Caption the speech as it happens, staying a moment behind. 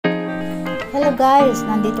Hello guys,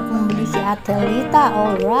 nandito po muli si Ate Lita.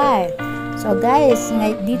 Alright. So guys,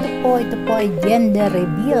 ito po ay gender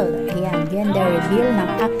reveal. Ayan, gender reveal ng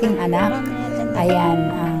aking anak.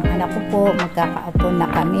 Ayan, ang anak ko po, magkakaapo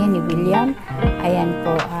na kami ni William. Ayan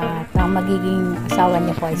po, ang magiging asawa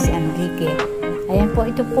niya po ay si Enrique. Ayan po,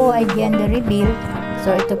 ito po ay gender reveal.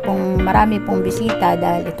 So ito pong marami pong bisita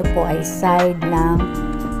dahil ito po ay side ng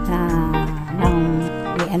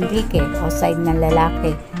ni Enrique o side ng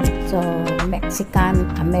lalaki. So Mexican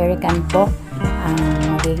American po ang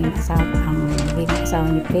magiging asawa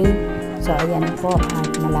ni Faye. So ayan po,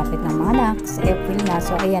 at malapit ng mga anak sa April na.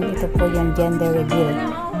 So ayan, ito po yung gender reveal.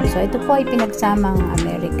 So ito po ay pinagsamang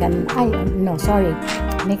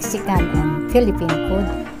Mexican and Philippine food.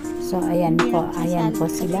 So ayan po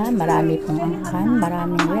sila, marami pong angkan,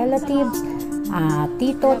 maraming relatives,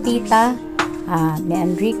 tito, tita, ni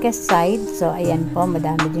Enrique's side. So ayan po,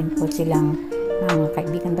 madami din po silang mga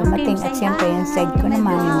kaibigan dumating, at syempre yung side ko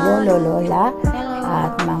naman, yung lolo, lola,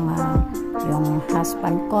 at yung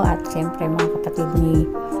husband ko, at syempre mga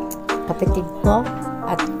kapatid ko,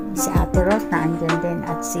 at si Ate Rose na andyan din,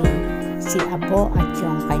 at si Abo, at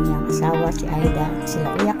yung kanyang asawa si Aida, at sila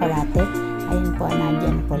Kuya Karate. Ayan po,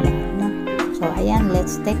 nandyan po lahat, no? So ayan,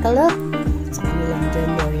 let's take a look sa kanilang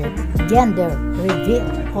gender reveal.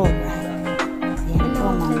 Alright, ayan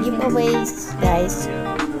po mga giveaways guys.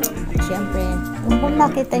 Siyempre, kung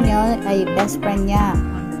nakita nyo ay best friend niya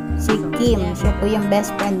si Kim. Siya po yung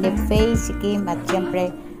best friend ni Faye, si Kim. At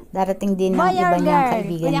siyempre, darating din ng iba niyang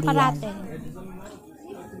kaibigan diyan.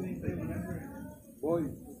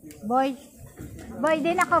 Boy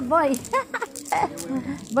din ako, boy.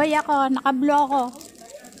 Boy ako, nakablo ako.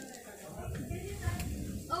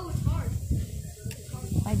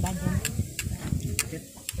 Ay, bad yun.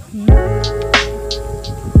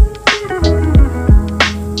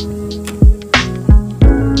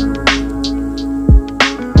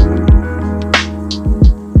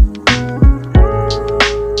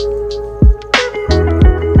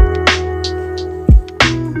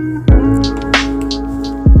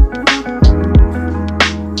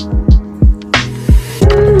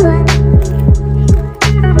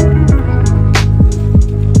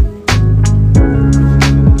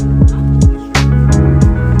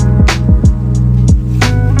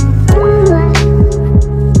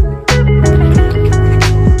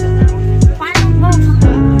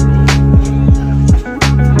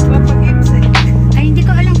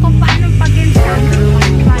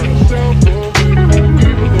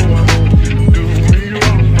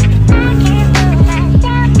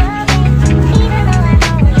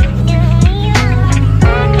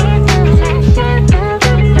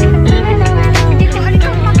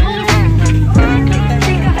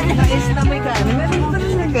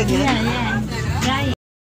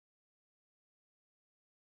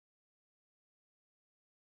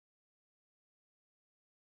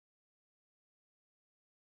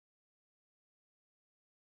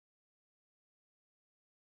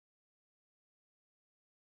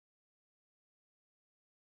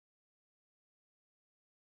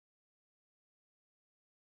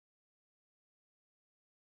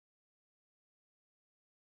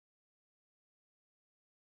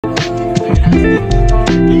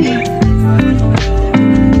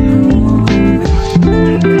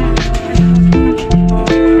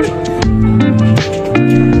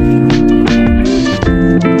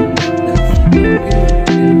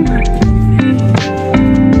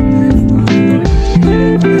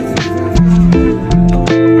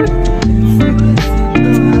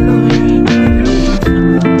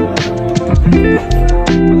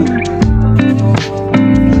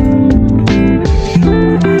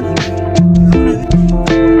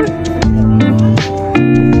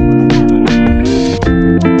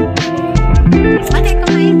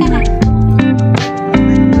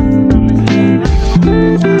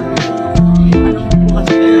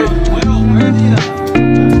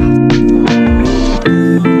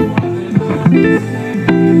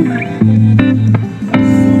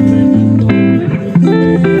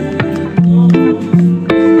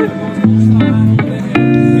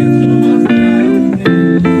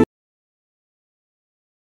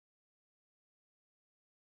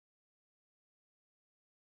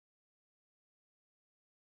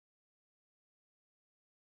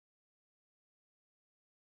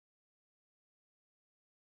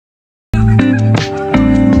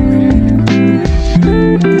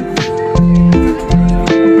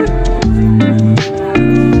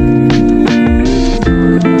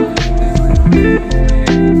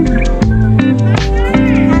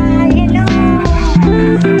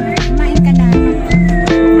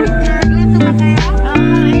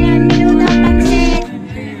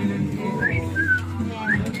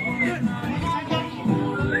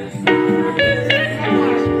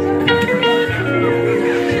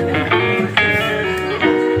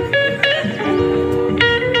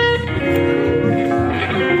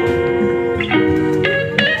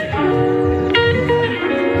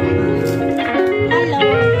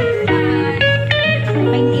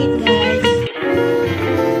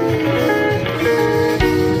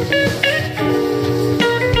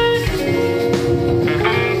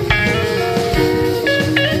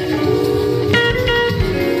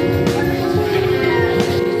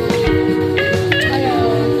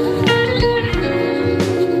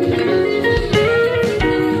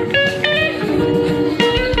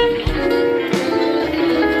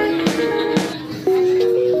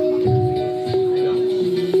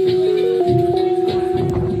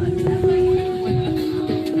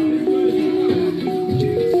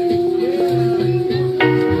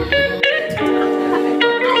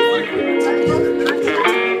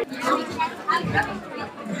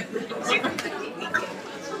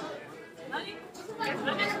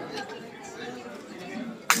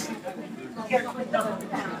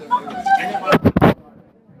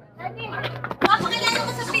 Papakilala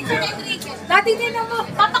ko sa Faye and Enrique. Dati din mo.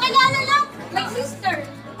 Papakilala lang. My sister.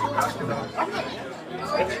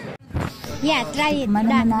 Yeah, try it.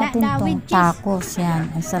 Manaman natin itong tacos yan.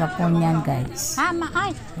 Ang sarap po niyan, guys.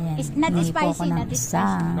 Ay, Ayan. it's not Hindi po spicy, ako ng not isa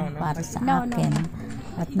spicy. para sa akin.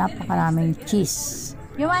 At napakaraming cheese.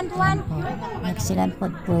 You want one? Excellent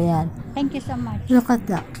food po yan. Thank you so much. Look at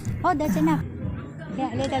that. Oh, that's enough. Yeah,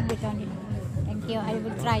 a little bit only. Thank you. I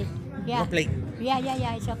will try. Yeah. Plate.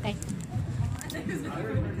 Yeah, it's okay.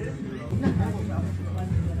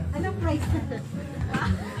 Anong price?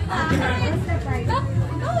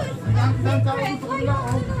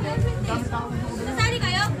 Nasali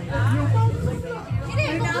kayo? Hindi,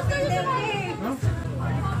 pupunta nyo sa bahay.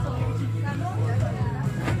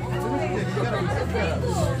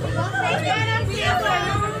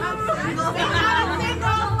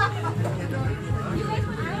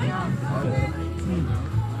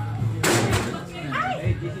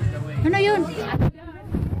 Ano yun?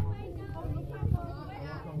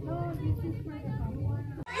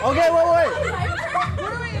 Okay, wait.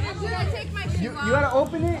 You gotta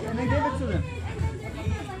open it and then give it to them.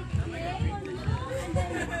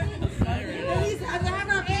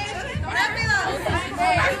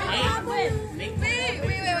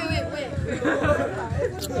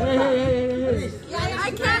 Hey. I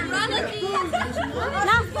can't run at these.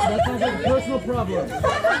 That's not a personal problem.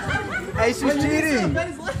 Hey, she's cheating.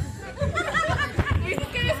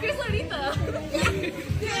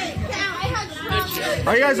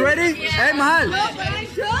 Are you guys ready? Hey, Mahal.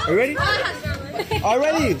 Are you ready? Are you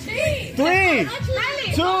ready? 3,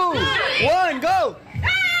 2, 1, go!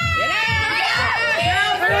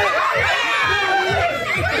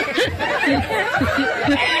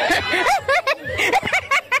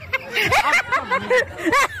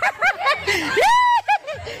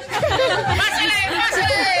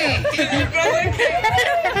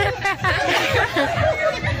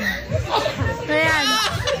 Ayan.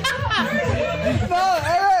 No,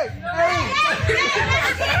 Eric!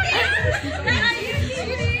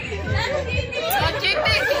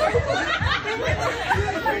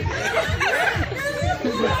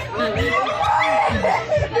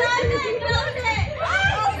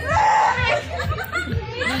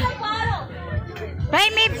 Hey,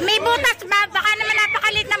 may butas ba? Baka naman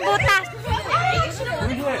napakalit ng butas.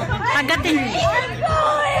 Agatin.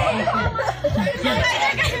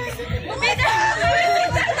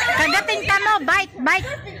 Kagatin ka mo. Bite.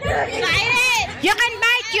 You can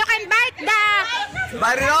bite the...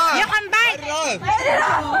 Bite it off! You can bite.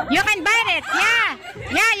 You can bite it.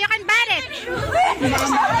 Yeah, you can bite it.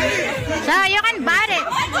 So, you can bite it.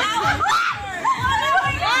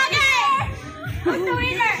 Who's the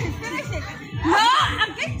winner? Finish it. No,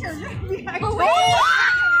 I'm pictures.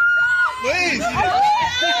 Please!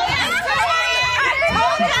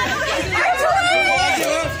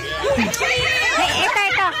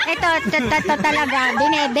 Ito talaga,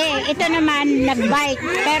 dinede. Ito naman, nag-bite.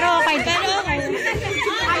 Pero okay.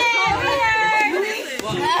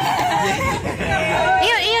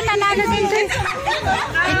 Iyon, nanalo din ito.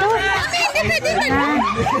 Ito.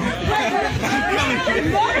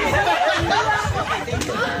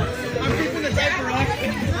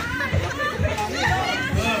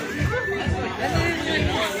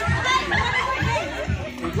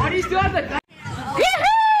 Why do you still have the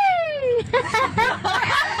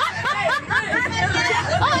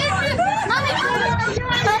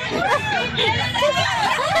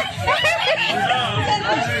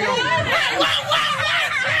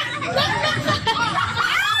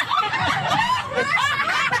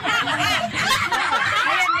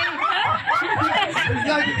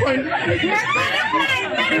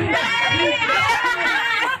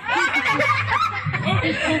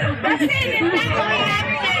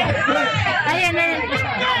Ayan na.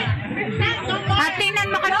 Tingnan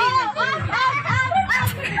mo kasi.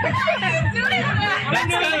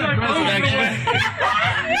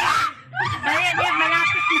 Ayan,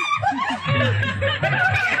 malapit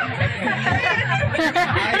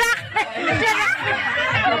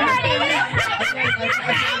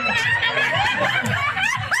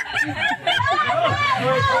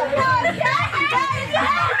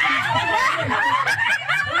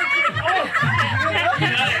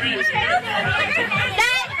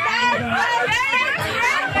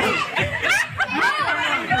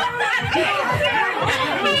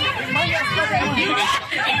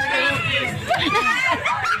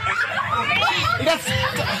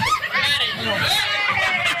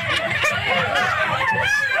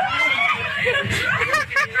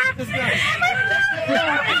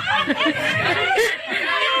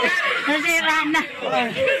nasira na.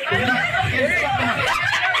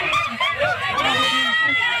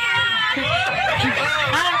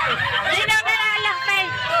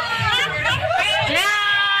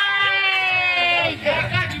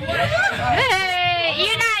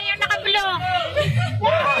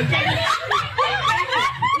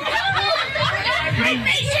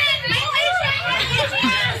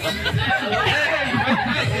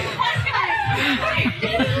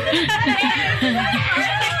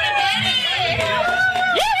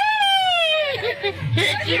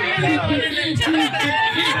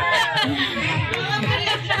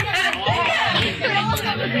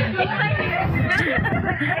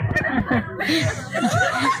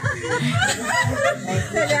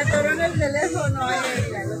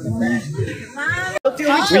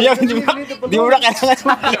 William, di mo na kailangan.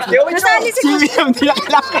 Si William, di na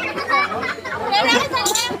kailangan.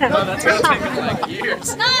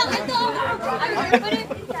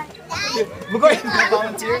 We're going to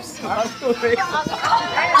volunteers. Wait,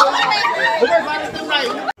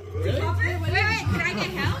 can I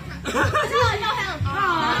get help? No help.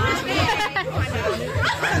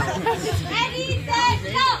 Ready, set,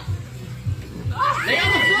 go! Lay on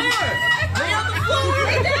the floor! Lay on the floor!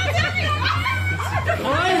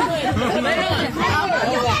 Lay on!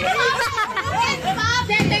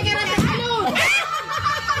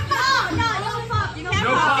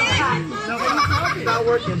 Not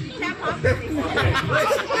working.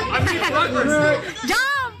 I'm in progress.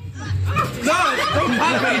 Jump! No, don't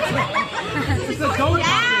pop it. It's a don't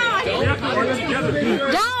pop it. We have to work together.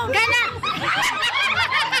 Jump! Gana!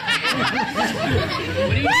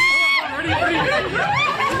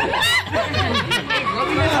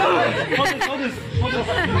 Hold this.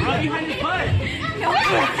 Right behind his butt.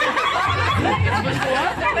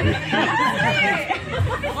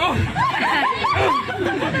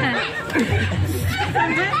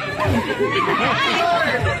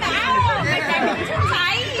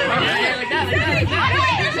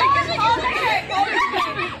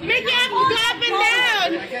 Make it go up and down.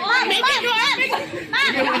 Make it go up.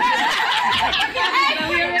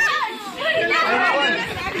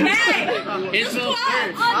 It's so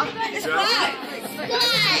first. It's flat.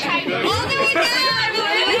 All the way down.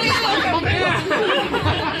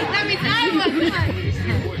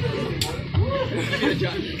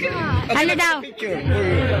 Ano daw?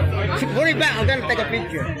 Put it back. I'm gonna take a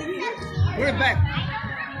picture. Put it back.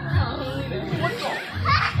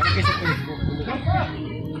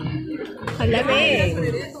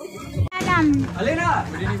 Alam. Alina!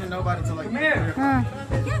 We didn't even know about it until like. Come here.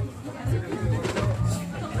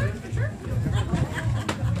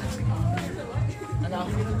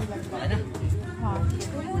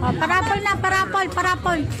 Oh,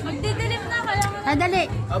 parapol. Magdidilim na kaya. Dali.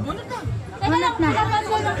 Abunot na. Bunot na.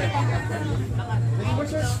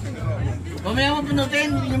 Mamaya mo pinutin.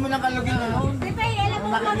 Hindi mo nakalugin na. Faye, alam mo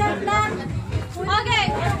maganda. Okay.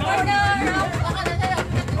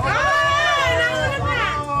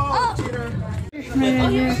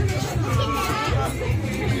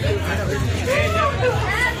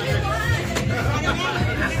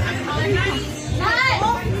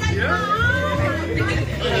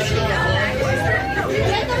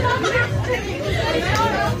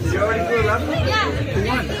 You already flew up?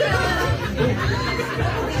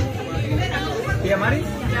 Yeah, Mari?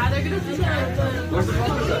 Yeah, they're gonna do that. Where's the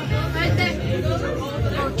phone? Right there.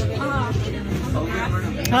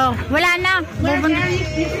 Oh, wala na. Bubunot.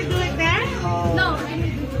 You should do it there? No.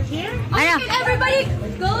 Here? Ano? Okay, everybody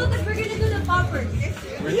go because we're gonna do the poppers.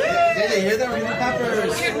 JJ, hear the real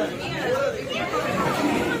poppers.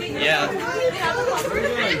 Yeah.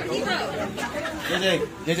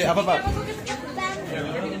 JJ, apa pak?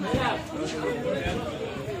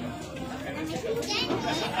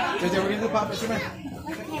 JJ, we're gonna do poppers, come here.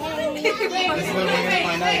 This is when we're gonna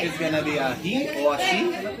find out if it's gonna be a he or a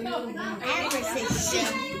she. I would say she.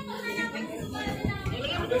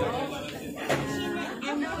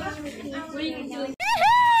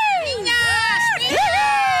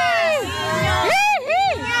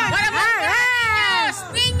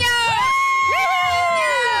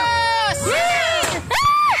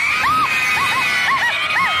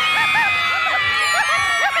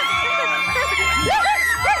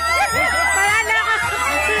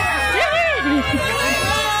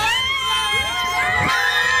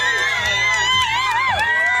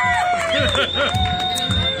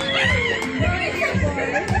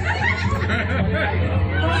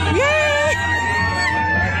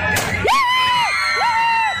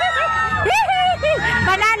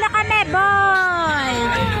 Panalo kami, boy!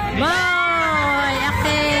 Boy!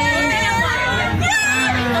 Okay.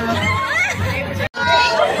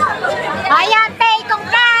 Ayan, Faye!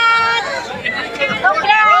 Congrats!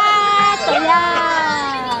 Congrats!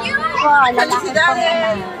 Ayan! Wow, lalaki pa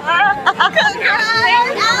naman.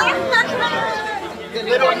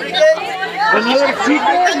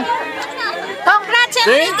 Congrats,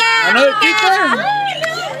 Enrique! Another chicken!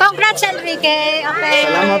 Congrats, Enrique! Okay.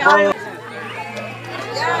 Salamat po.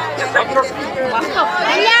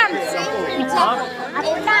 William!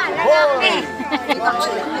 Ako na, lalaki.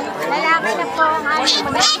 Lalaki na po ang aming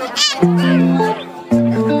maganda.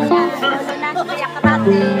 Kaya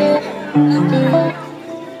karate.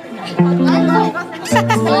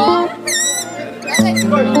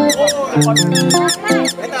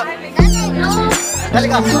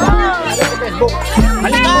 Halika!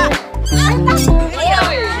 Halika!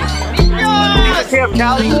 Here,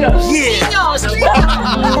 Callie.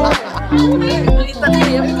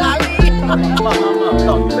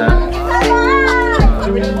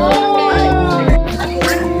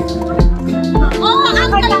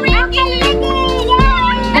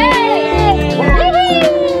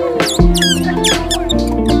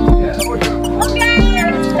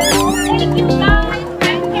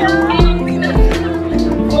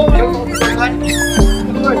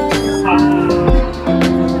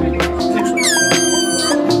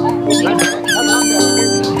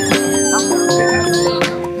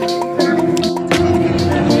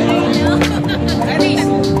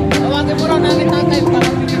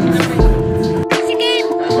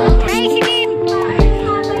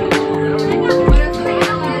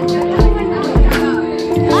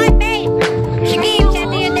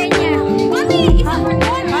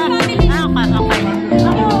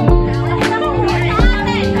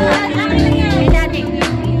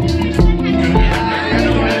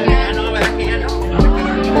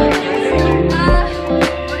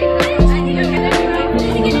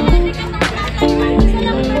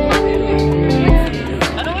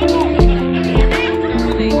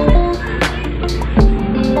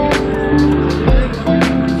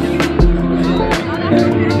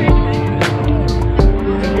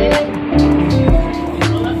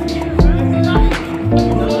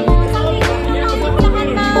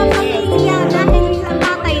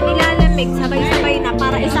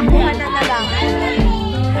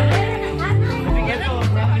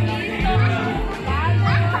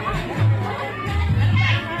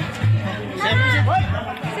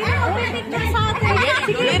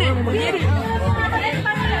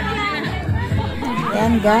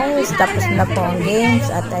 Ayan guys, tapos na po ang games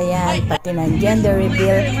at ayan, pati ng gender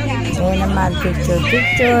reveal. Ayan naman,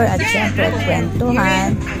 picture at syempre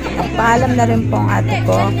kwentuhan. Nagpaalam na rin po ang ate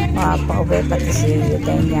ko, pauwi pati si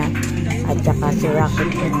Eugenia at saka si Rocket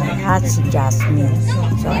at si Jasmine.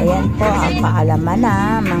 So ayan po, ang paalaman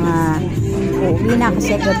na, mga uuwi na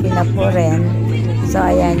kasi gabi na po rin. So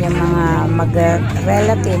ayan, yung mga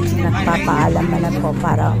mag-relatives nagpapaalaman na po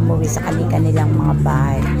para umuwi sa kanilang mga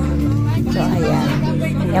bahay. So ayan,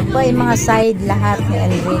 yan po yung mga side lahat ni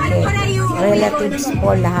Enrique, relatives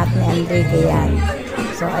po lahat ni Enrique yan.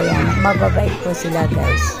 So ayan, mababait po sila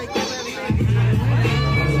guys.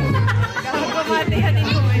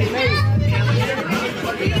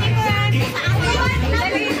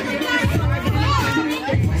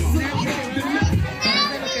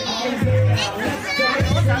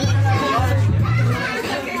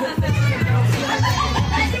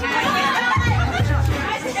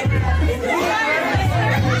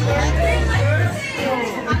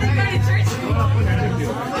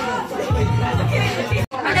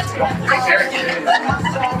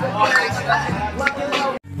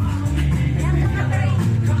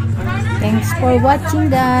 Thanks for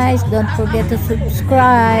watching guys. Don't forget to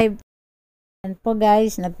subscribe. And po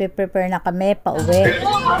guys, nagpe-prepare na kami pauwi.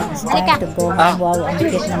 It's time to go home. Wow, ang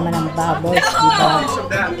cute naman ng baboy, diba?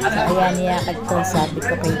 So ayan, niyakag ko, sabi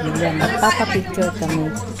ko kay William, magpapapicture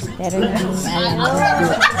kami. Pero hindi niya alam,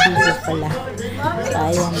 video pala. So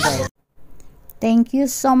ayan guys. Thank you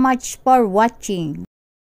so much for watching.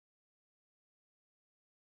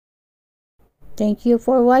 Thank you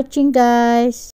for watching guys.